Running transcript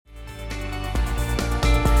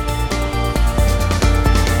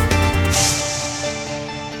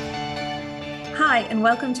Hi, and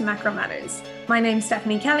welcome to Macro Matters. My name's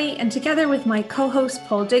Stephanie Kelly, and together with my co-host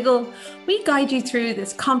Paul Diggle, we guide you through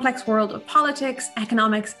this complex world of politics,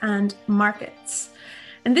 economics, and markets.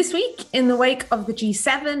 And this week, in the wake of the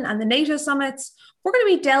G7 and the NATO summits, we're going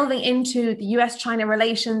to be delving into the US-China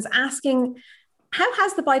relations, asking how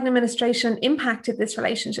has the Biden administration impacted this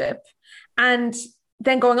relationship? And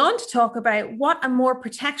then going on to talk about what a more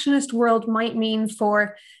protectionist world might mean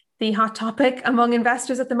for the hot topic among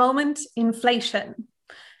investors at the moment, inflation.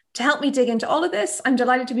 To help me dig into all of this, I'm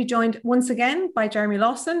delighted to be joined once again by Jeremy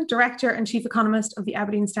Lawson, Director and Chief Economist of the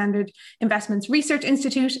Aberdeen Standard Investments Research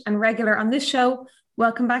Institute and regular on this show.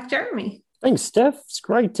 Welcome back, Jeremy. Thanks, Steph. It's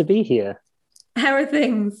great to be here. How are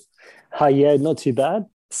things? Hi, yeah, not too bad.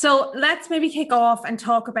 So let's maybe kick off and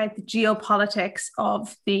talk about the geopolitics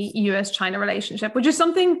of the US-China relationship, which is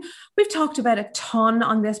something we've talked about a ton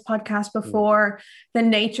on this podcast before, the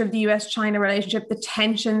nature of the US-China relationship, the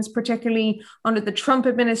tensions, particularly under the Trump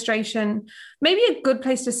administration. Maybe a good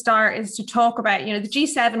place to start is to talk about, the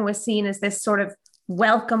G7 was seen as this sort of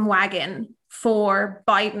welcome wagon for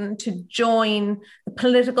Biden to join the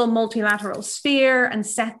political multilateral sphere and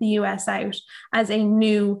set the US out as a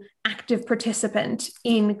new active participant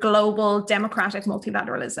in global democratic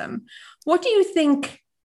multilateralism. What do you think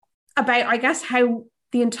about, how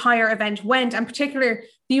the entire event went, and particularly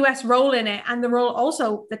the US role in it, and the role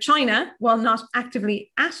also that China, while not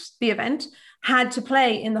actively at the event, had to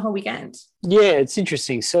play in the whole weekend? Yeah, it's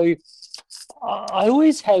interesting. So I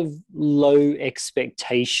always have low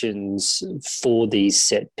expectations for these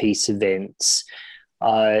set piece events.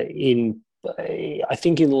 I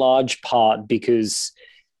think in large part because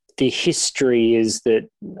the history is that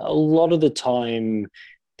a lot of the time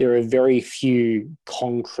there are very few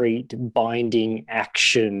concrete binding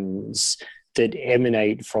actions that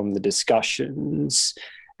emanate from the discussions.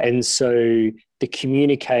 And so the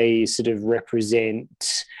communiques sort of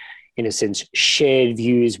represent, in a sense, shared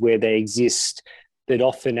views where they exist, but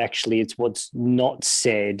often actually it's what's not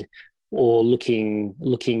said or looking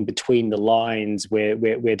between the lines where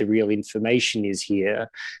the real information is here.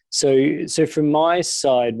 So from my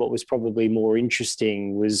side, what was probably more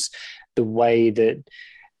interesting was the way that,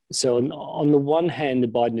 so on the one hand, the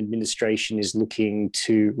Biden administration is looking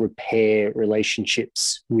to repair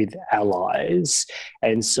relationships with allies.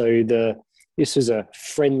 And so this was a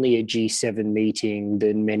friendlier G7 meeting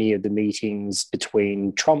than many of the meetings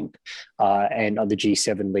between Trump and other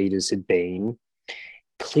G7 leaders had been.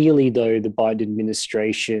 Clearly, though, the Biden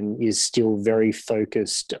administration is still very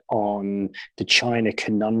focused on the China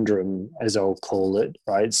conundrum, as I'll call it,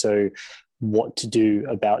 right? So what to do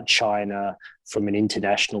about China from an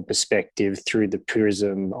international perspective through the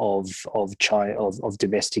prism of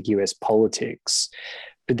domestic US politics.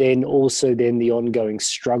 But then also the ongoing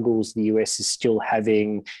struggles the US is still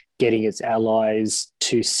having, getting its allies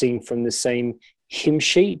to sing from the same hymn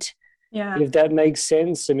sheet. Yeah. If that makes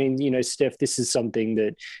sense. I mean, Steph, this is something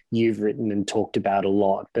that you've written and talked about a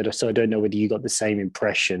lot, but so I don't know whether you got the same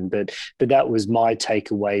impression, but that was my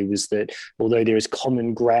takeaway, was that although there is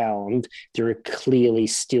common ground, there are clearly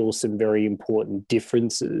still some very important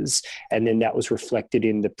differences. And then that was reflected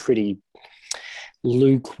in the pretty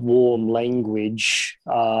lukewarm language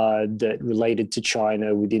that related to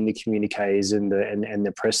China within the communiques and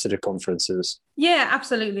the press at conferences. Yeah,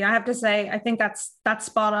 absolutely. I have to say, I think that's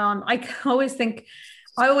spot on. I always think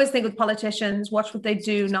with politicians, watch what they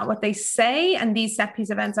do, not what they say. And these set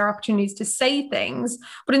piece events are opportunities to say things.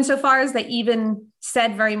 But insofar as they even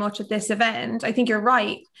said very much at this event, I think you're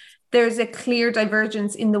right. There's a clear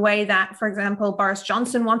divergence in the way that, for example, Boris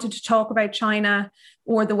Johnson wanted to talk about China,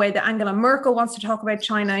 or the way that Angela Merkel wants to talk about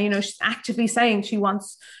China. She's actively saying she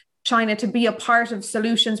wants China to be a part of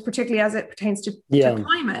solutions, particularly as it pertains to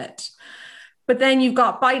climate. But then you've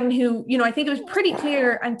got Biden, who, I think it was pretty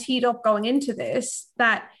clear and teed up going into this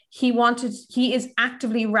that he is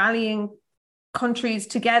actively rallying countries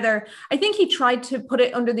together. I think he tried to put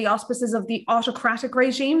it under the auspices of the autocratic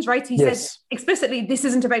regimes, right? He said explicitly, this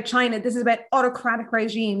isn't about China, this is about autocratic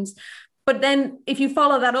regimes. But then if you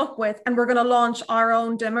follow that up with, and we're going to launch our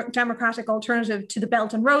own democratic alternative to the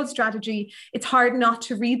Belt and Road strategy, it's hard not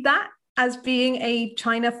to read that as being a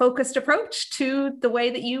China-focused approach to the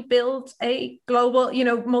way that you build a global,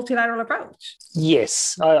 multilateral approach.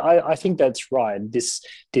 Yes, I think that's right.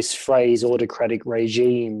 This phrase, autocratic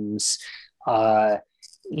regimes,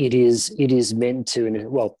 it is meant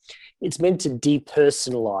to, it's meant to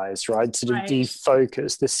depersonalize, right? To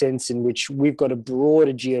defocus the sense in which we've got a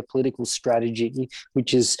broader geopolitical strategy,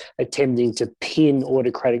 which is attempting to pin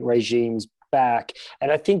autocratic regimes back.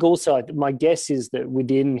 And I think also my guess is that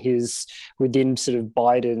within sort of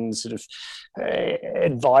Biden's sort of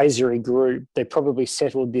advisory group, they probably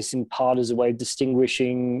settled this in part as a way of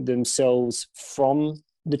distinguishing themselves from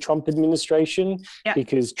the Trump administration,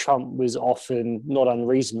 because Trump was often not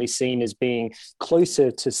unreasonably seen as being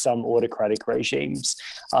closer to some autocratic regimes.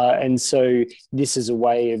 And so this is a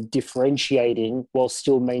way of differentiating while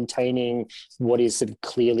still maintaining what is sort of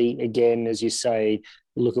clearly, again, as you say,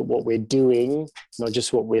 look at what we're doing, not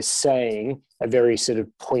just what we're saying, a very sort of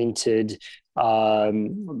pointed,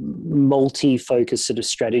 multi-focused sort of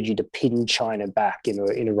strategy to pin China back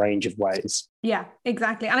in a range of ways. Yeah,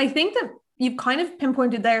 exactly. And I think that you've kind of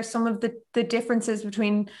pinpointed there some of the differences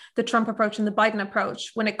between the Trump approach and the Biden approach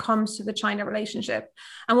when it comes to the China relationship.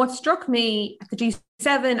 And what struck me at the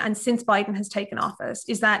G7 and since Biden has taken office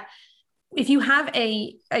is that if you have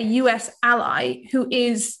a US ally who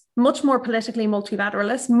is much more politically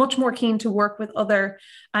multilateralist, much more keen to work with other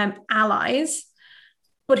allies,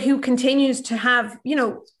 but who continues to have,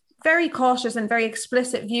 very cautious and very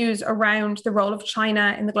explicit views around the role of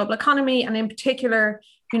China in the global economy, and in particular,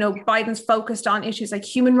 Biden's focused on issues like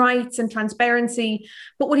human rights and transparency.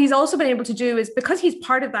 But what he's also been able to do is, because he's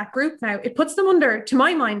part of that group now, it puts them under, to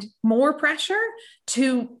my mind, more pressure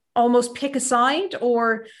to almost pick a side,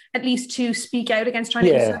 or at least to speak out against China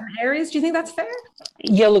in certain areas. Do you think that's fair?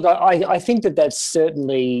 Yeah, look, I think that's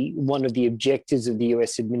certainly one of the objectives of the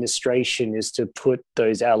US administration, is to put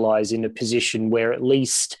those allies in a position where, at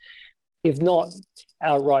least, if not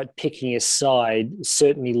outright picking a side,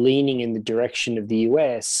 certainly leaning in the direction of the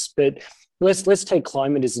US. But let's take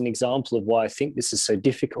climate as an example of why I think this is so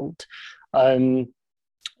difficult.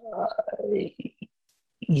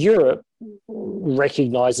 Europe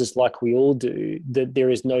recognizes, like we all do, that there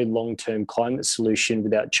is no long-term climate solution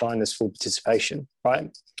without China's full participation, right?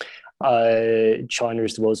 China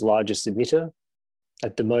is the world's largest emitter.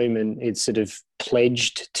 At the moment, it's sort of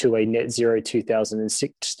pledged to a net zero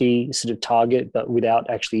 2060 sort of target, but without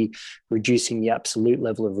actually reducing the absolute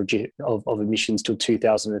level of emissions till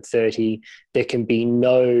 2030. There can be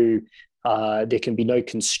no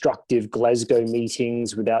constructive Glasgow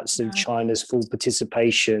meetings without sort of China's full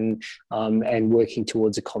participation and working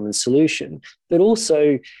towards a common solution. But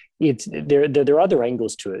also, there are other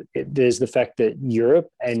angles to it. There's the fact that Europe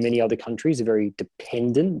and many other countries are very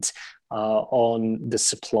dependent on the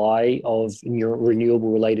supply of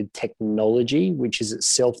renewable-related technology, which is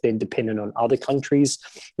itself then dependent on other countries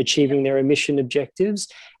achieving their emission objectives.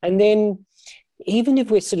 And then, even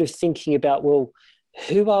if we're sort of thinking about, well,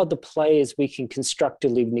 who are the players we can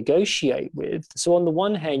constructively negotiate with? So on the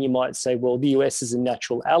one hand, you might say, well, the US is a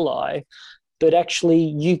natural ally, but actually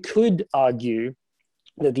you could argue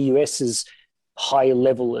that the US's high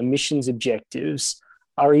level emissions objectives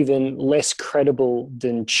are even less credible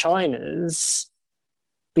than China's,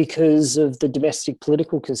 because of the domestic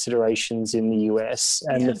political considerations in the US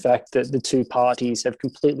and the fact that the two parties have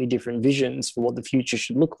completely different visions for what the future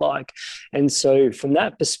should look like. And so from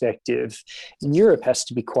that perspective, Europe has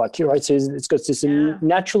to be quite clear, right? So it's got this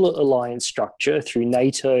natural alliance structure through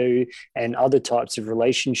NATO and other types of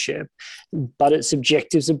relationship, but its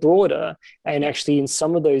objectives are broader. And actually in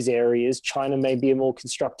some of those areas, China may be a more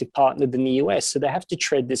constructive partner than the US. So they have to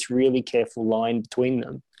tread this really careful line between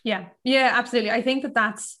them. Yeah, absolutely. I think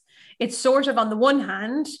it's sort of, on the one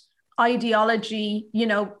hand, ideology,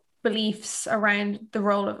 beliefs around the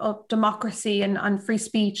role of democracy and free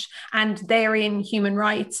speech, and therein human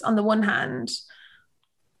rights on the one hand.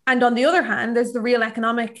 And on the other hand, there's the real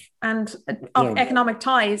economic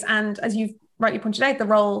ties. And as you've rightly pointed out, the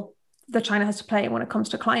role that China has to play when it comes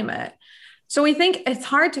to climate. So we think it's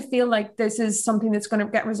hard to feel like this is something that's going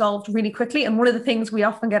to get resolved really quickly. And one of the things we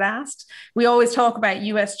often get asked, we always talk about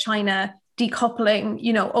US-China decoupling,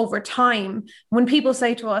 over time. When people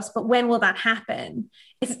say to us, but when will that happen?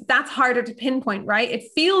 That's harder to pinpoint, right?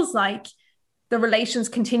 It feels like the relations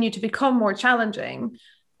continue to become more challenging.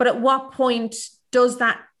 But at what point does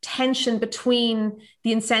that tension between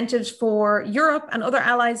the incentives for Europe and other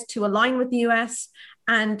allies to align with the US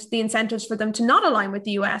and the incentives for them to not align with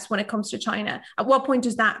the US when it comes to China, at what point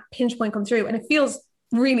does that pinch point come through? And it feels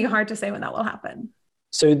really hard to say when that will happen.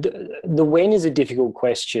 So the when is a difficult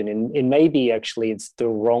question, and maybe actually it's the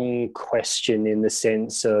wrong question, in the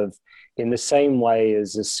sense of, in the same way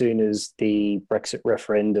as soon as the Brexit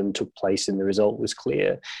referendum took place and the result was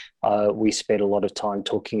clear, we spent a lot of time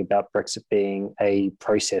talking about Brexit being a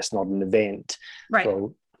process, not an event. Right.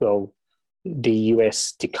 Well, the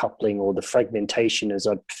US decoupling, or the fragmentation, as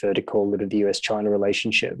I prefer to call it, of the US-China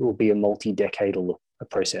relationship will be a multi-decadal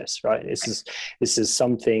process, right? This is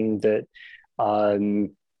something that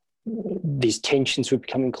these tensions were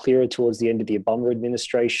becoming clearer towards the end of the Obama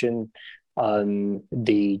administration.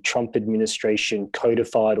 The Trump administration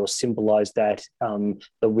codified or symbolized that,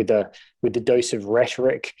 with a dose of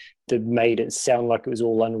rhetoric that made it sound like it was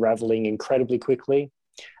all unraveling incredibly quickly.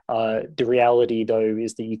 The reality, though,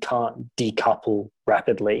 is that you can't decouple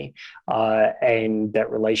rapidly, and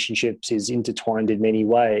that relationships is intertwined in many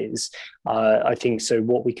ways. I think so.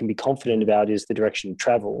 What we can be confident about is the direction of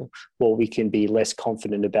travel. What we can be less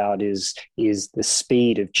confident about is the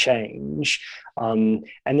speed of change. And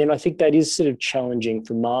then I think that is sort of challenging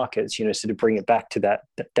for markets. Sort of bring it back to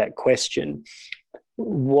that question.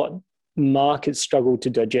 What markets struggle to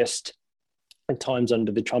digest at times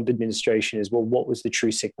under the Trump administration is, well, what was the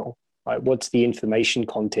true signal? Right? What's the information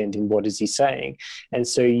content and what is he saying? And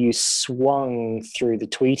so you swung through the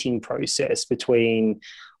tweeting process between,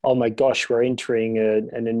 oh my gosh, we're entering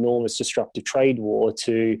an enormous disruptive trade war,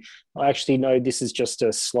 to, actually, no, this is just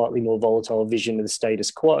a slightly more volatile vision of the status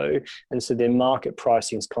quo. And so their market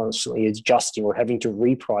pricing is constantly adjusting or having to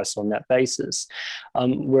reprice on that basis.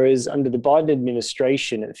 Whereas under the Biden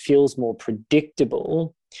administration, it feels more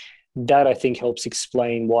predictable. That, I think, helps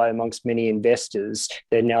explain why amongst many investors,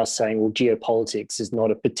 they're now saying, well, geopolitics is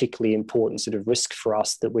not a particularly important sort of risk for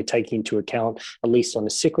us that we're taking into account, at least on a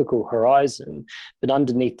cyclical horizon. But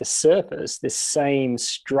underneath the surface, the same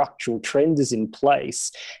structural trend is in place,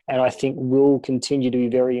 and I think will continue to be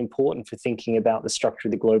very important for thinking about the structure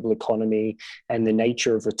of the global economy and the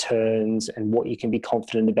nature of returns and what you can be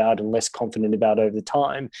confident about and less confident about over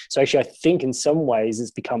time. So actually, I think in some ways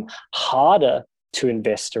it's become harder to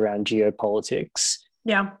invest around geopolitics.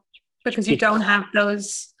 Yeah, because you don't have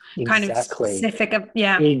those kind of specific,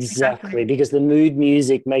 exactly. Because the mood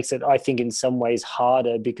music makes it, I think, in some ways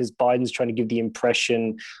harder, because Biden's trying to give the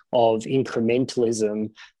impression of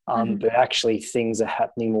incrementalism, but actually things are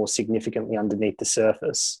happening more significantly underneath the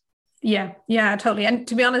surface. Yeah, totally. And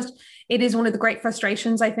to be honest, it is one of the great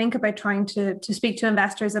frustrations, I think, about trying to speak to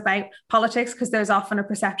investors about politics, because there's often a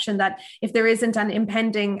perception that if there isn't an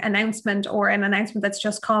impending announcement or an announcement that's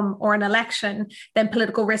just come or an election, then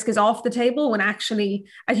political risk is off the table, when actually,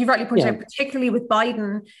 as you've rightly pointed out, particularly with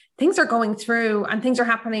Biden, things are going through and things are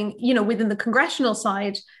happening, within the congressional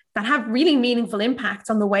side that have really meaningful impacts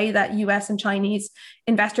on the way that US and Chinese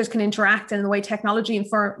investors can interact and the way technology and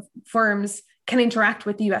firms can interact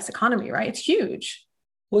with the US economy, right? It's huge.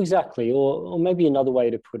 Well, exactly. Or maybe another way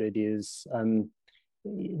to put it is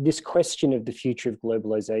this question of the future of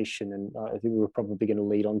globalization, and I think we're probably going to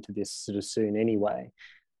lead on to this sort of soon anyway.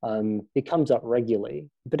 It comes up regularly,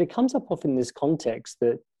 but it comes up often in this context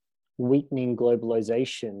that weakening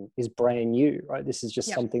globalization is brand new, right? This is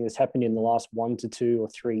just something that's happened in the last 1 to 2 or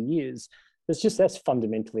 3 years. That's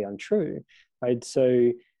fundamentally untrue, right?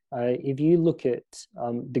 So if you look at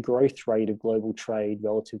the growth rate of global trade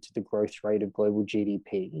relative to the growth rate of global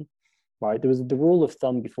GDP, right? There was the rule of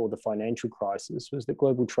thumb before the financial crisis was that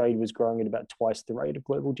global trade was growing at about twice the rate of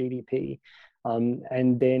global GDP.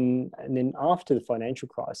 And then after the financial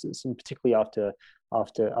crisis, and particularly after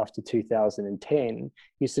 2010,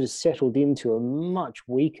 you sort of settled into a much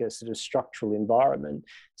weaker sort of structural environment.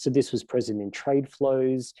 So this was present in trade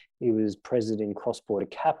flows, it was present in cross-border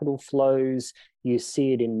capital flows. You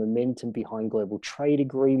see it in momentum behind global trade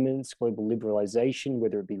agreements, global liberalization,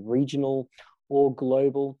 whether it be regional or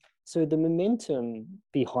global. So the momentum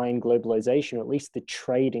behind globalization, or at least the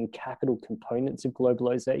trade and capital components of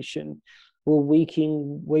globalization, were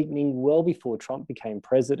weakening well before Trump became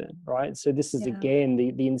president, right? So this is, again,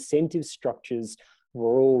 the incentive structures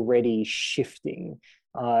were already shifting.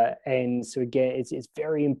 And so again, it's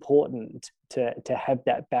very important to have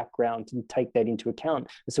that background and take that into account.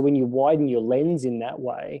 And so when you widen your lens in that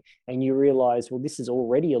way and you realize, well, this is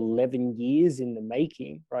already 11 years in the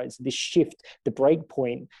making, right? So this shift, the break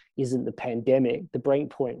point isn't the pandemic. The break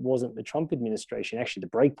point wasn't the Trump administration. Actually, the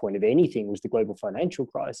break point of anything was the global financial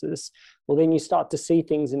crisis. Well, then you start to see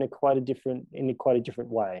things in quite a different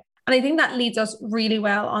way. And I think that leads us really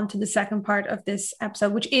well onto the second part of this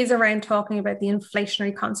episode, which is around talking about the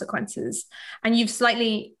inflationary consequences. And you've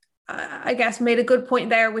slightly, I guess, made a good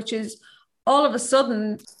point there, which is all of a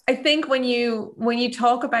sudden, I think when you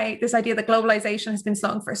talk about this idea that globalization has been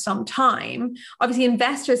slowing for some time, obviously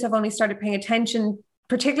investors have only started paying attention,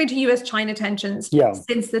 particularly to US-China tensions,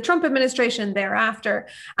 since the Trump administration thereafter.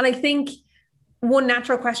 And I think one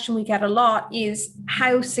natural question we get a lot is,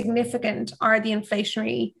 how significant are the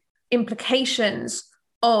inflationary implications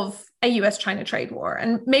of a US-China trade war?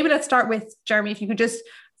 And maybe let's start with Jeremy, if you could just,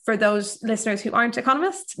 for those listeners who aren't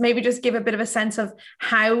economists, maybe just give a bit of a sense of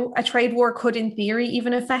how a trade war could, in theory,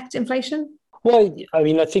 even affect inflation. Well, I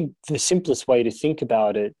mean, I think the simplest way to think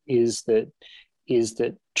about it is that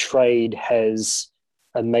trade has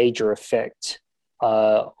a major effect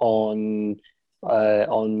on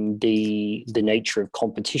the nature of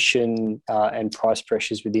competition and price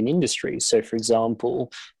pressures within industry. So, for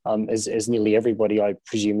example, as nearly everybody, I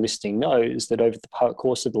presume, listening knows, that over the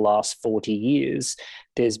course of the last 40 years,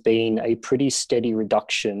 there's been a pretty steady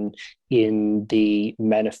reduction in the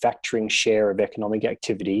manufacturing share of economic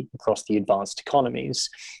activity across the advanced economies.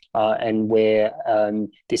 And where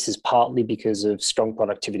this is partly because of strong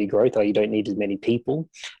productivity growth, you don't need as many people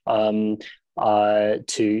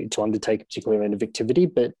to undertake a particular amount of activity,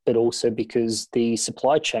 but also because the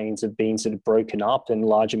supply chains have been sort of broken up and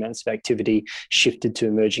large amounts of activity shifted to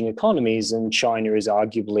emerging economies. And China is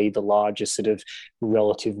arguably the largest sort of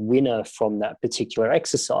relative winner from that particular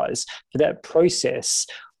exercise. But that process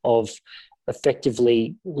of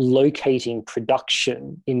effectively locating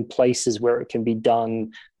production in places where it can be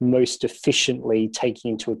done most efficiently,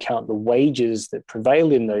 taking into account the wages that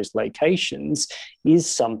prevail in those locations, is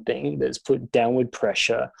something that's put downward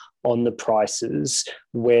pressure on the prices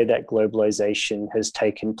where that globalization has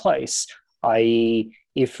taken place, i.e.,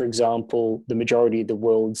 if, for example, the majority of the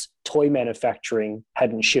world's toy manufacturing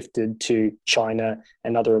hadn't shifted to China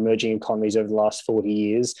and other emerging economies over the last 40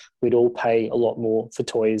 years, we'd all pay a lot more for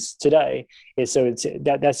toys today. And so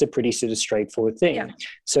that's a pretty sort of straightforward thing. Yeah.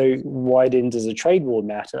 So why then does a trade war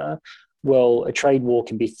matter? Well, a trade war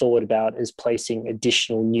can be thought about as placing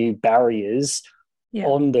additional new barriers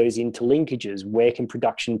on those interlinkages. Where can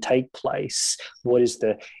production take place? What is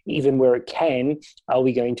even where it can, are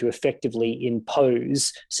we going to effectively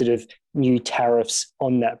impose sort of new tariffs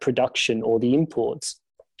on that production or the imports?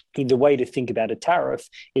 The way to think about a tariff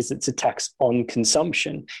is it's a tax on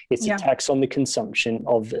consumption. It's a tax on the consumption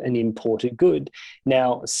of an imported good.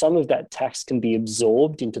 Now, some of that tax can be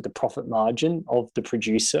absorbed into the profit margin of the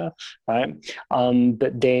producer, right?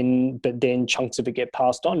 But then chunks of it get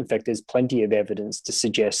passed on. In fact, there's plenty of evidence to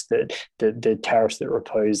suggest that the tariffs that were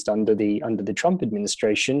imposed under the Trump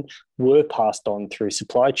administration were passed on through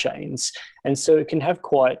supply chains. And so it can have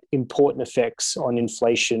quite important effects on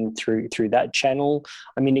inflation through that channel.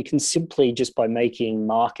 I mean, it can simply, just by making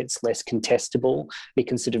markets less contestable, it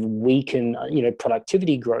can sort of weaken,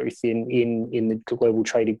 productivity growth in the global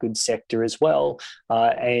traded goods sector as well.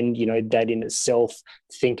 And, that in itself,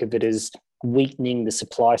 think of it as weakening the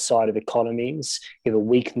supply side of economies. If it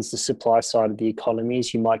weakens the supply side of the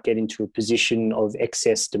economies, you might get into a position of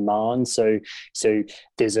excess demand. So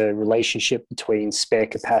there's a relationship between spare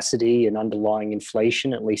capacity and underlying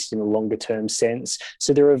inflation, at least in a longer term sense.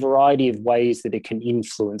 So there are a variety of ways that it can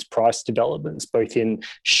influence price developments, both in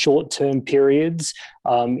short term periods,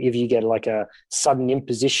 if you get like a sudden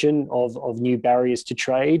imposition of new barriers to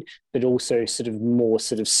trade, but also sort of more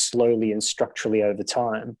sort of slowly and structurally over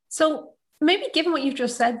time. So maybe given what you've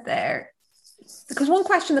just said there, because one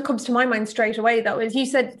question that comes to my mind straight away, though, is you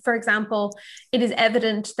said, for example, it is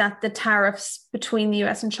evident that the tariffs between the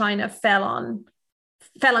US and China fell on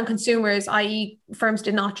consumers, i.e. firms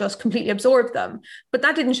did not just completely absorb them, but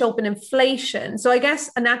that didn't show up in inflation. So I guess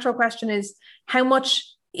a natural question is, how much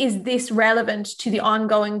is this relevant to the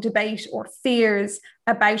ongoing debate or fears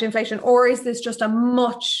about inflation, or is this just a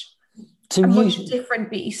much different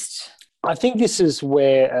beast? I think this is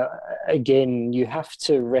where, again, you have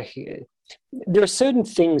to recognize there are certain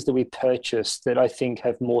things that we purchase that I think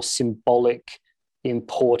have more symbolic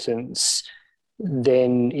importance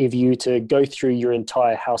than if you to go through your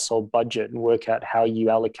entire household budget and work out how you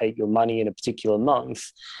allocate your money in a particular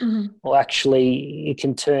month. Mm-hmm. Well, actually, it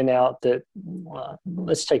can turn out that,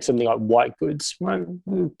 let's take something like white goods. Right?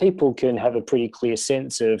 People can have a pretty clear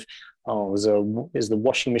sense of, has the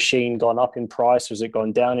washing machine gone up in price or has it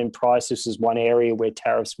gone down in price? This is one area where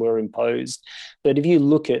tariffs were imposed. But if you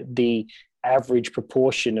look at the average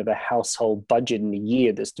proportion of a household budget in a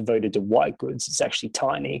year that's devoted to white goods, it's actually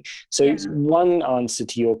tiny. So one answer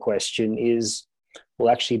to your question is, well,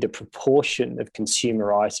 actually the proportion of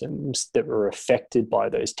consumer items that were affected by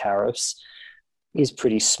those tariffs is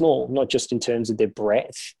pretty small, not just in terms of their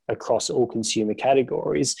breadth across all consumer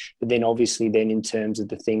categories, but then obviously then in terms of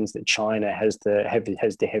the things that China has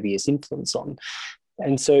the heaviest influence on.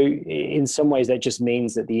 And so in some ways that just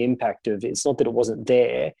means that the impact of it's not that it wasn't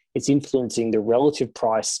there, it's influencing the relative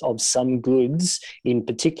price of some goods in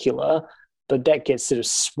particular, but that gets sort of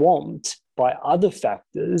swamped by other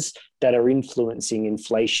factors that are influencing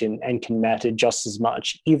inflation and can matter just as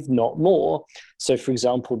much, if not more. So, for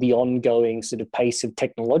example, the ongoing sort of pace of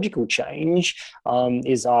technological change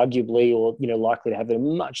is arguably or likely to have a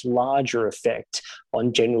much larger effect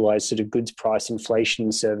on generalized sort of goods price inflation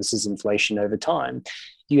and services inflation over time.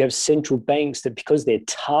 You have central banks that, because they're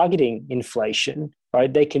targeting inflation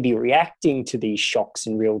right? They can be reacting to these shocks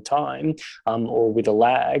in real time or with a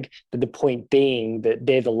lag, but the point being that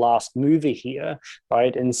they're the last mover here,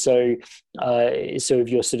 right? And so if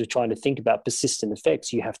you're sort of trying to think about persistent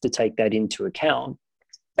effects, you have to take that into account.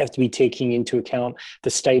 Have to be taking into account the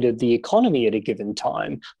state of the economy at a given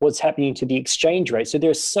time, what's happening to the exchange rate. So there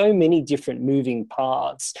are so many different moving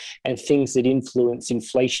parts and things that influence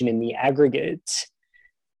inflation in the aggregate,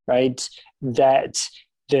 right? That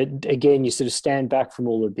again, you sort of stand back from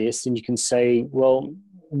all of this and you can say, well,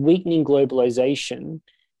 weakening globalization,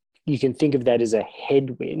 you can think of that as a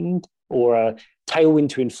headwind or a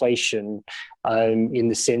tailwind to inflation in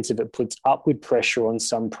the sense of it puts upward pressure on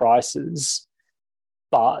some prices,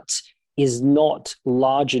 but is not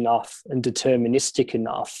large enough and deterministic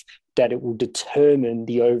enough that it will determine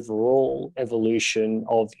the overall evolution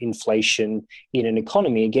of inflation in an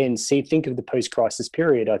economy. Again, think of the post-crisis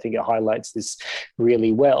period. I think it highlights this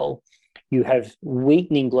really well. You have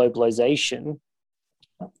weakening globalization,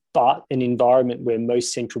 but an environment where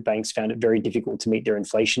most central banks found it very difficult to meet their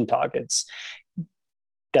inflation targets.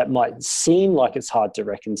 That might seem like it's hard to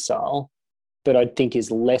reconcile, but I think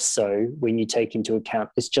is less so when you take into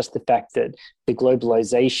account it's just the fact that the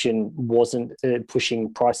globalization wasn't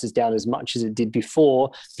pushing prices down as much as it did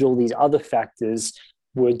before, but all these other factors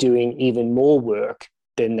were doing even more work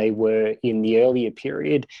than they were in the earlier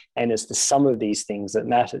period. And it's the sum of these things that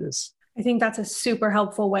matters. I think that's a super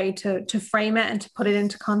helpful way to frame it and to put it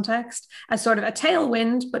into context as sort of a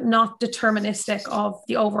tailwind, but not deterministic of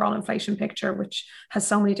the overall inflation picture, which has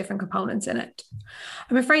so many different components in it.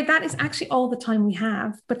 I'm afraid that is actually all the time we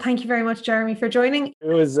have, but thank you very much, Jeremy, for joining. It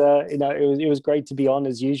was great to be on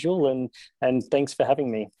as usual, and thanks for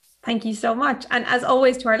having me. Thank you so much. And as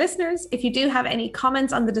always, to our listeners, if you do have any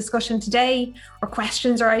comments on the discussion today or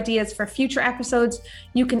questions or ideas for future episodes,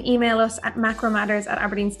 you can email us at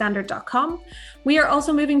macromatters@aberdeenstandard.com. We are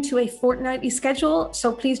also moving to a fortnightly schedule,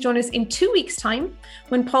 so please join us in 2 weeks' time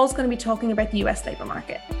when Paul's going to be talking about the US labour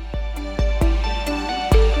market.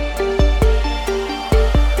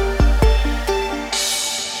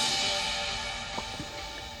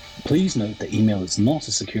 Please note that email is not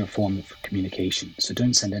a secure form of communication, so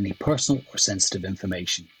don't send any personal or sensitive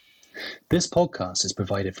information. This podcast is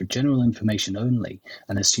provided for general information only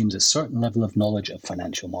and assumes a certain level of knowledge of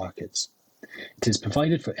financial markets. It is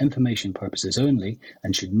provided for information purposes only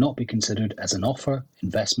and should not be considered as an offer,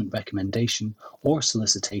 investment recommendation, or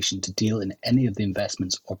solicitation to deal in any of the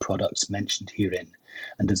investments or products mentioned herein,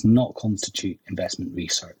 and does not constitute investment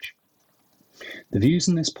research. The views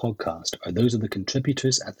in this podcast are those of the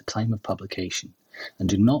contributors at the time of publication and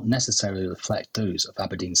do not necessarily reflect those of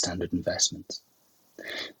Aberdeen Standard Investments.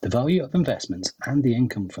 The value of investments and the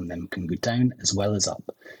income from them can go down as well as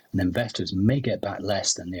up, and investors may get back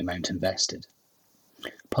less than the amount invested.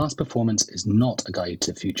 Past performance is not a guide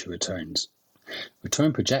to future returns.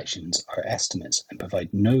 Return projections are estimates and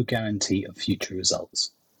provide no guarantee of future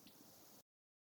results.